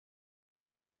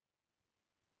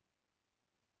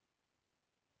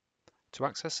To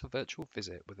access a virtual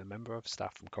visit with a member of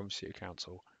staff from Coventry City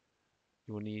Council,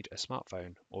 you will need a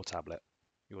smartphone or tablet.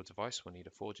 Your device will need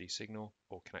a 4G signal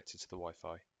or connected to the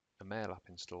Wi-Fi, a mail app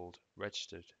installed,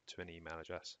 registered to an email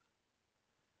address.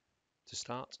 To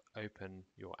start, open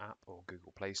your app or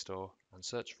Google Play Store and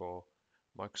search for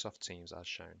Microsoft Teams as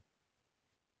shown.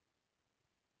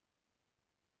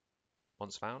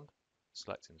 Once found,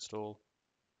 select Install,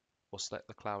 or select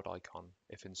the cloud icon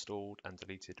if installed and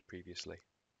deleted previously.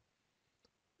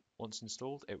 Once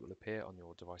installed, it will appear on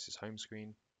your device's home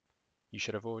screen. You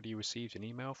should have already received an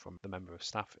email from the member of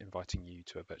staff inviting you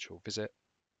to a virtual visit.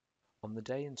 On the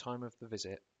day and time of the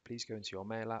visit, please go into your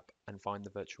mail app and find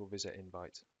the virtual visit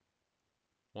invite.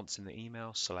 Once in the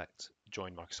email, select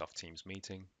Join Microsoft Teams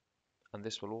Meeting, and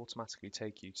this will automatically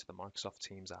take you to the Microsoft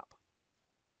Teams app.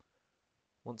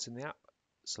 Once in the app,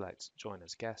 select Join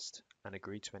as Guest and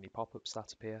agree to any pop-ups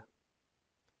that appear.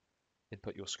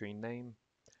 Input your screen name,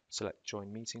 select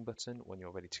Join Meeting button when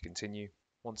you're ready to continue.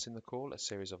 Once in the call, a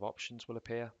series of options will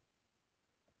appear.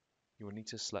 You will need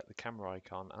to select the camera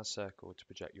icon as circled to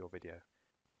project your video.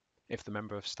 If the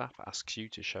member of staff asks you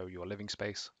to show your living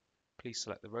space, please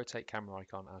select the rotate camera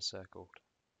icon as circled.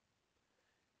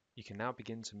 You can now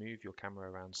begin to move your camera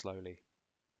around slowly.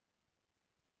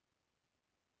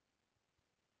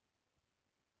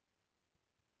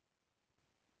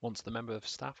 Once the member of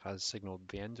staff has signalled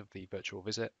the end of the virtual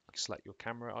visit, select your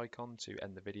camera icon to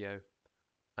end the video,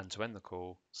 and to end the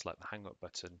call, select the hang up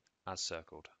button as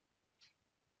circled.